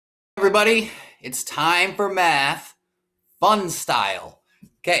everybody. It's time for math, fun style.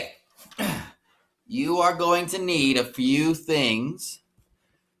 Okay, you are going to need a few things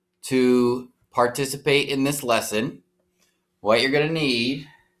to participate in this lesson. What you're going to need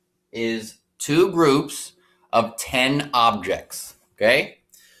is two groups of 10 objects. Okay,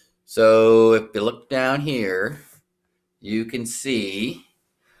 so if you look down here, you can see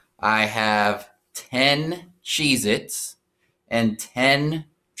I have 10 Cheez-Its and 10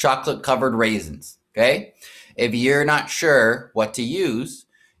 chocolate-covered raisins, okay? If you're not sure what to use,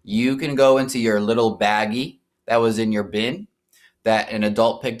 you can go into your little baggie that was in your bin that an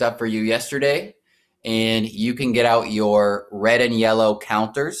adult picked up for you yesterday, and you can get out your red and yellow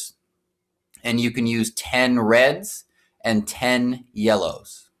counters, and you can use 10 reds and 10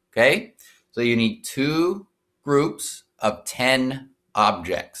 yellows, okay? So you need two groups of 10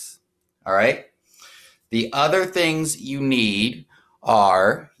 objects, all right? The other things you need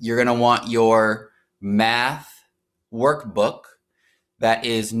are, you're going to want your math workbook that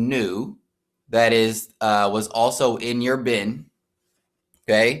is new, that was also in your bin,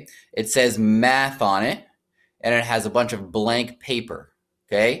 okay? It says math on it, and it has a bunch of blank paper,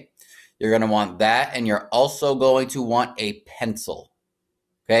 okay? You're going to want that, and you're also going to want a pencil,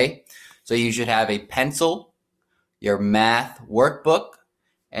 okay? So you should have a pencil, your math workbook,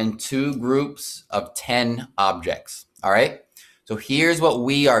 and two groups of 10 objects, all right? So here's what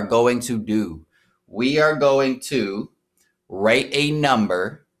we are going to do. We are going to write a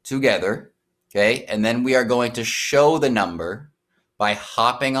number together, okay? And then we are going to show the number by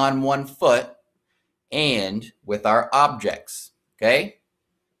hopping on one foot and with our objects, okay?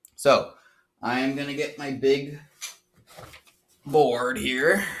 So I'm gonna get my big board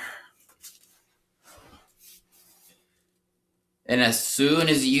here. And as soon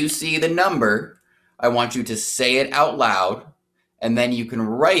as you see the number, I want you to say it out loud, and then you can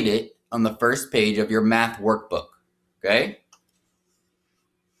write it on the first page of your math workbook, okay?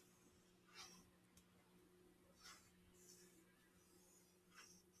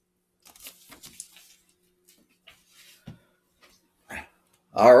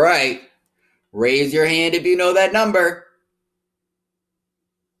 All right, raise your hand if you know that number.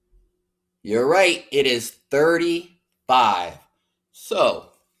 You're right, it is 35. So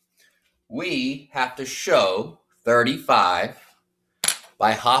we have to show 35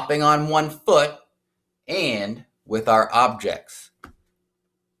 by hopping on one foot and with our objects.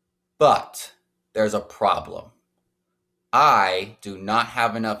 But there's a problem. I do not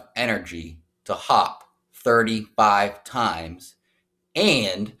have enough energy to hop 35 times,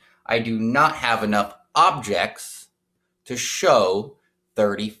 and I do not have enough objects to show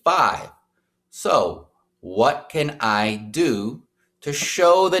 35. So what can I do to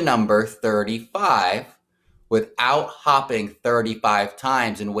show the number 35 without hopping 35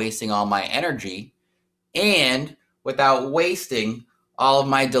 times and wasting all my energy, and without wasting all of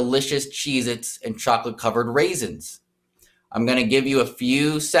my delicious Cheez-Its and chocolate-covered raisins? I'm going to give you a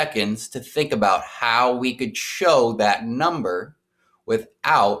few seconds to think about how we could show that number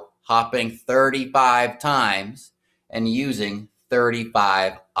without hopping 35 times and using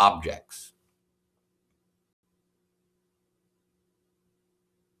 35 objects.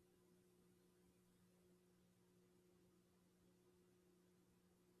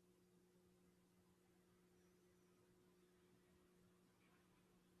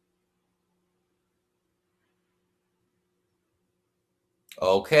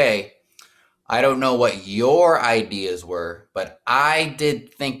 Okay, I don't know what your ideas were, but I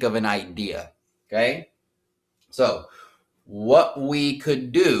did think of an idea, okay? So what we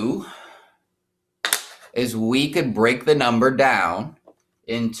could do is we could break the number down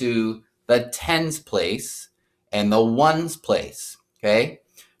into the tens place and the ones place, okay?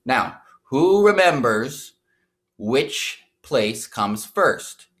 Now, who remembers which place comes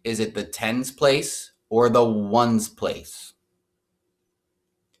first? Is it the tens place or the ones place?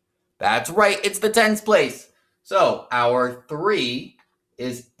 That's right, it's the tens place. So our 3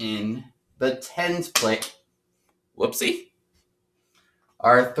 is in the tens place. Whoopsie.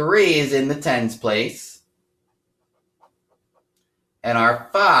 Our 3 is in the tens place. And our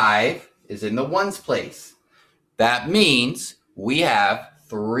 5 is in the ones place. That means we have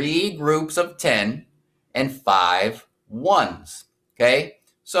 3 groups of 10 and 5 ones. Okay?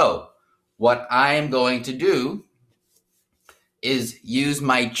 So what I am going to do is use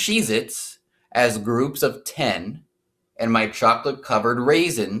my Cheez-Its as groups of 10 and my chocolate-covered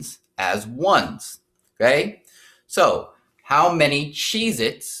raisins as ones, okay? So how many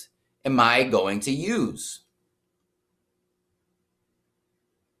Cheez-Its am I going to use?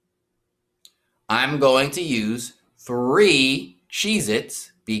 I'm going to use 3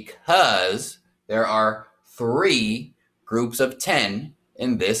 Cheez-Its because there are 3 groups of 10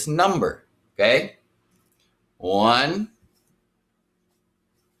 in this number. Okay? 1,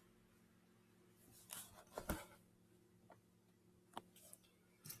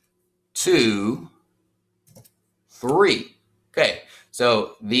 2, 3. Okay,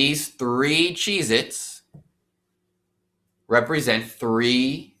 so these 3 Cheez-Its represent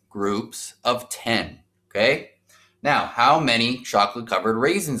 3 groups of 10. Okay? Now, how many chocolate-covered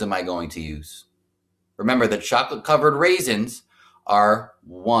raisins am I going to use? Remember, the chocolate-covered raisins are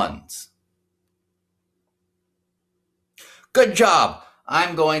 1s. Good job!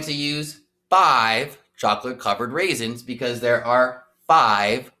 I'm going to use 5 chocolate-covered raisins because there are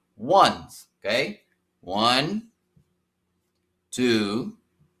 5 1s. Okay? 1, 2,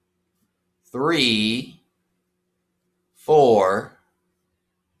 3, 4,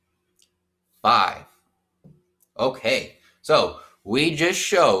 5. Okay, so we just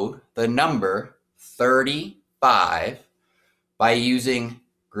showed the number 35 by using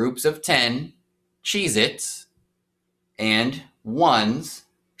groups of 10 Cheez-Its and 1s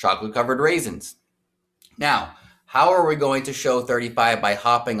chocolate-covered raisins. Now, how are we going to show 35 by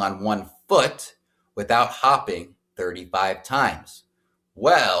hopping on 1 foot without hopping 35 times?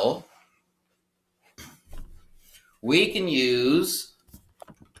 Well, we can use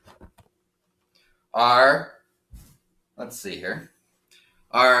our, let's see here,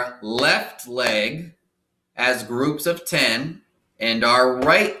 our left leg as groups of 10 and our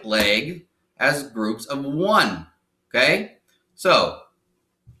right leg as groups of 1. Okay? So,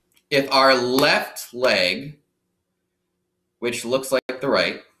 if our left leg, which looks like the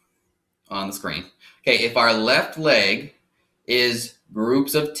right on the screen, okay, if our left leg is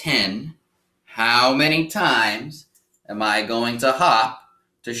groups of 10, how many times am I going to hop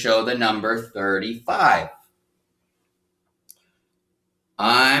to show the number 35?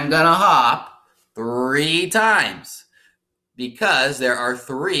 I'm going to hop 3 times because there are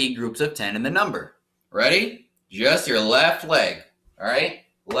 3 groups of 10 in the number. Ready? Just your left leg. All right?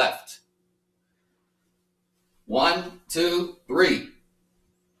 Left. 1, 2, 3.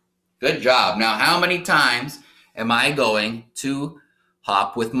 Good job. Now, how many times am I going to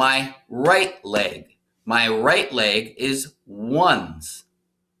hop with my right leg? My right leg is 1s.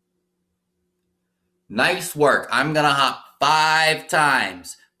 Nice work. I'm going to hop 5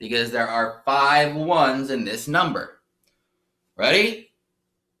 times because there are 5 1s in this number. Ready?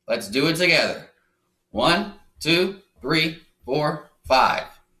 Let's do it together. 1, 2, 3, 4, 5.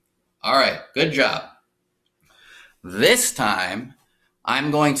 All right, good job. This time,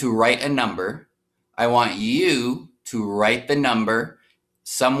 I'm going to write a number. I want you to write the number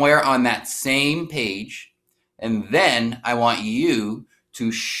somewhere on that same page, and then I want you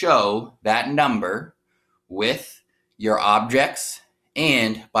to show that number with your objects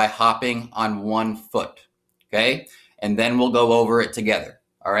and by hopping on 1 foot, okay? And then we'll go over it together,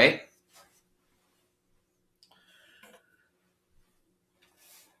 all right?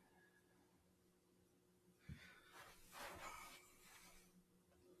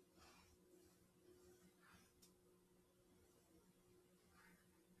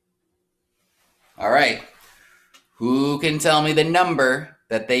 All right, who can tell me the number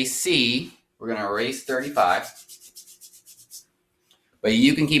that they see? We're going to erase 35, but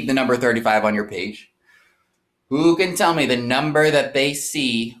you can keep the number 35 on your page. Who can tell me the number that they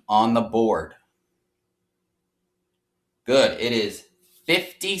see on the board? Good, it is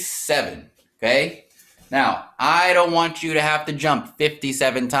 57, okay? Now, I don't want you to have to jump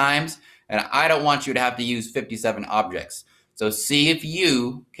 57 times, and I don't want you to have to use 57 objects. So see if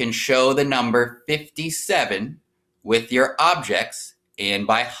you can show the number 57 with your objects and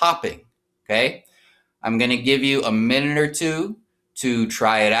by hopping, okay? I'm going to give you a minute or two to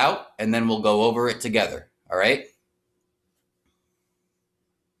try it out, and then we'll go over it together, all right?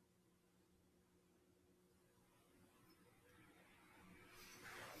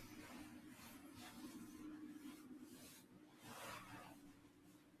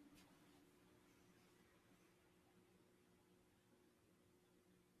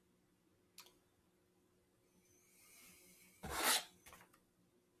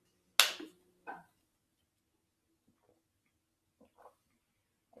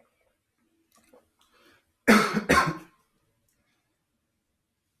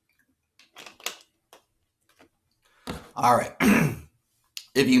 All right.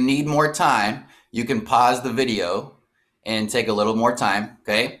 If you need more time, you can pause the video and take a little more time,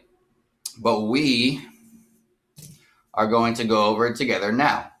 okay? But we are going to go over it together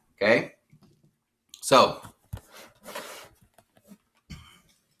now, okay? So,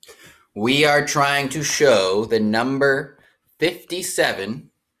 we are trying to show the number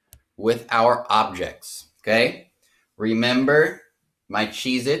 57 with our objects, okay? Remember, my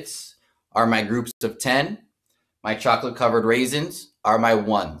Cheez-Its are my groups of 10. My chocolate-covered raisins are my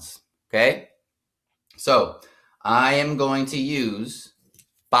ones, okay? So I am going to use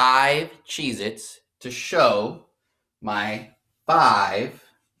 5 Cheez-Its to show my 5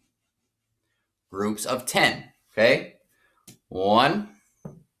 groups of 10, okay? 1,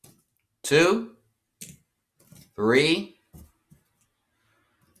 2, 3,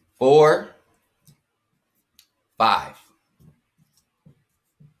 4, 5.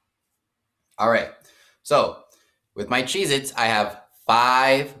 All right, so with my Cheez-Its, I have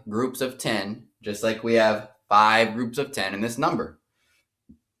 5 groups of 10, just like we have 5 groups of 10 in this number.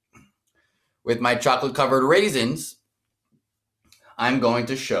 With my chocolate-covered raisins, I'm going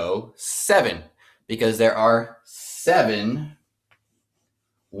to show 7 because there are 7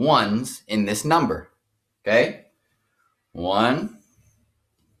 ones in this number, okay? 1,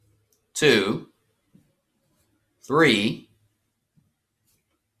 2, 3,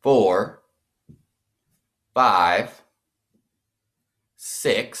 4, 5,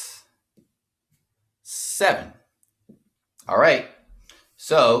 6, 7. All right,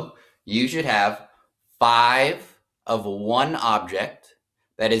 so you should have 5 of one object,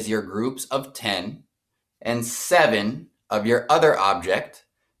 that is your groups of 10, and 7 of your other object,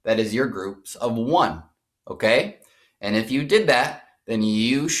 that is your groups of 1, okay? And if you did that, then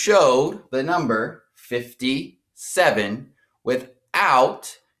you showed the number 57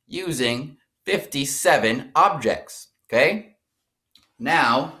 without using 57 objects, okay?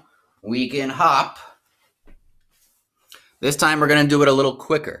 Now, we can hop. This time we're going to do it a little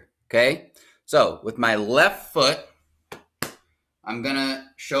quicker, okay? So, with my left foot, I'm going to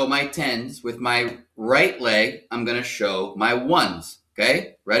show my 10s. With my right leg, I'm going to show my 1s,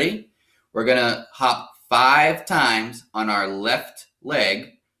 okay? Ready? We're going to hop 5 times on our left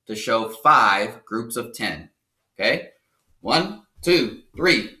leg to show 5 groups of 10, okay? 1, 2,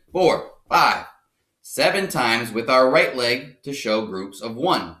 3, 4, 5. 7 times with our right leg to show groups of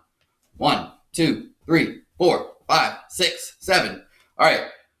 1. 1, 2, 3, 4, 5, 6, 7. All right,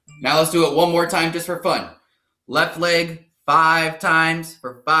 now let's do it one more time just for fun. Left leg 5 times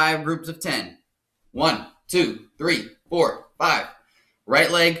for 5 groups of 10. 1, 2, 3, 4, 5.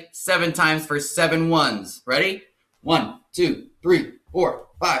 Right leg 7 times for 7 ones. Ready? 1, 2, 3, 4,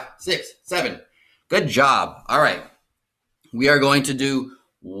 5, 6, 7. Good job. All right. We are going to do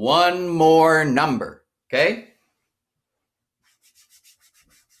one more number, okay?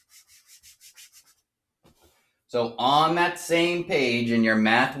 So on that same page in your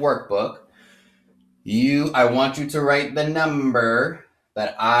math workbook, I want you to write the number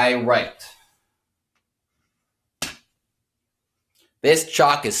that I write. This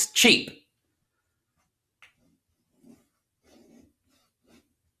chalk is cheap.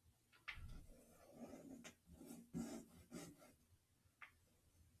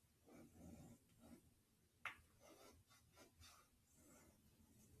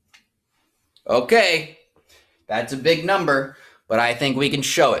 Okay, that's a big number, but I think we can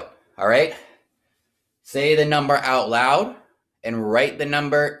show it, all right? Say the number out loud and write the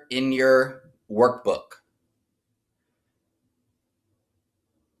number in your workbook.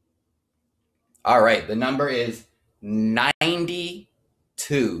 All right, the number is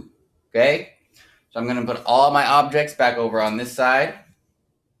 92, okay? So I'm gonna put all my objects back over on this side.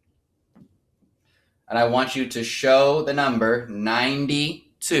 And I want you to show the number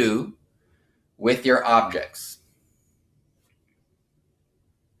 92 with your objects.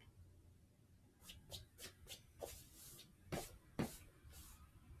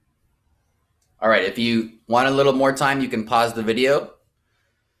 All right, if you want a little more time, you can pause the video.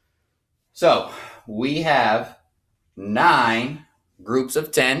 So we have 9 groups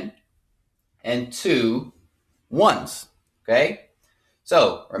of 10 and 2 ones, okay?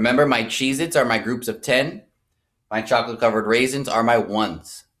 So remember, my Cheez-Its are my groups of 10. My chocolate-covered raisins are my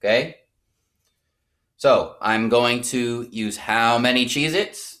ones, okay? So I'm going to use how many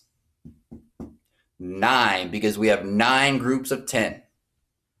Cheez-Its? 9, because we have 9 groups of 10.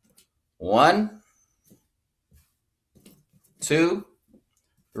 1, 2,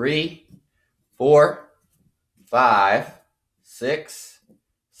 3, 4, 5, 6,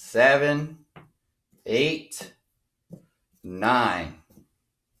 7, 8, 9.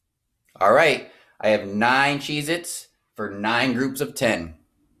 All right, I have 9 Cheez-Its for 9 groups of 10.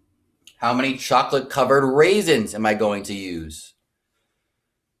 How many chocolate-covered raisins am I going to use?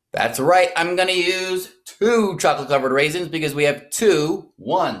 That's right, I'm going to use 2 chocolate-covered raisins because we have 2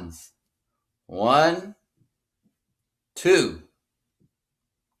 ones. 1, 2.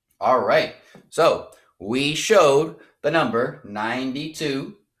 All right, so we showed the number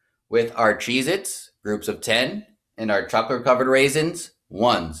 92 with our Cheez-Its, groups of 10, and our chocolate-covered raisins,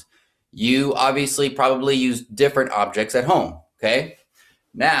 ones. You obviously probably use different objects at home, okay?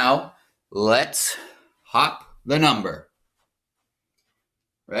 Now, let's hop the number.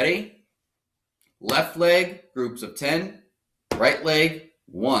 Ready? Left leg, groups of 10. Right leg,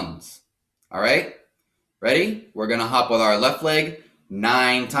 ones. All right? Ready? We're going to hop with our left leg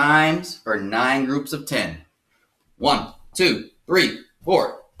 9 times for 9 groups of 10. 1, 2, 3,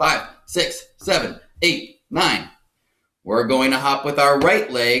 4, 5, 6, 7, 8, 9. We're going to hop with our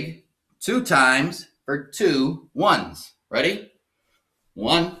right leg 2 times for 2 ones. Ready?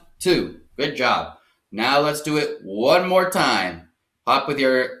 1, 2. Good job. Now let's do it one more time. Hop with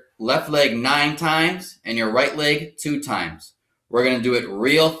your left leg 9 times and your right leg 2 times. We're going to do it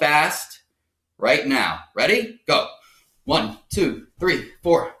real fast right now. Ready? Go. 1, 2, 3,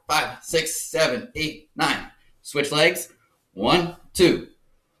 4, 5, 6, 7, 8, 9. Switch legs. 1, 2.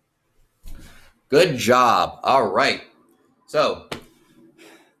 Good job. All right. So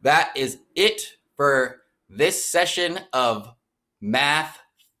that is it for this session of Math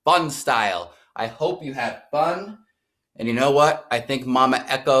Fun Style. I hope you had fun. And you know what? I think Mama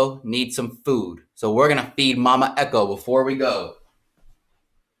Echo needs some food. So we're going to feed Mama Echo before we go.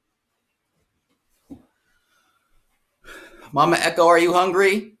 Mama Echo, are you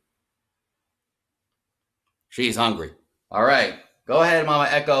hungry? She's hungry. All right. Go ahead, Mama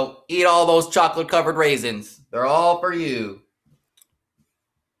Echo. Eat all those chocolate-covered raisins. They're all for you.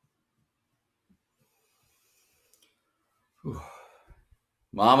 Whew.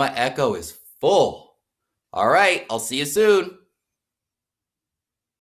 Mama Echo is full. All right. I'll see you soon.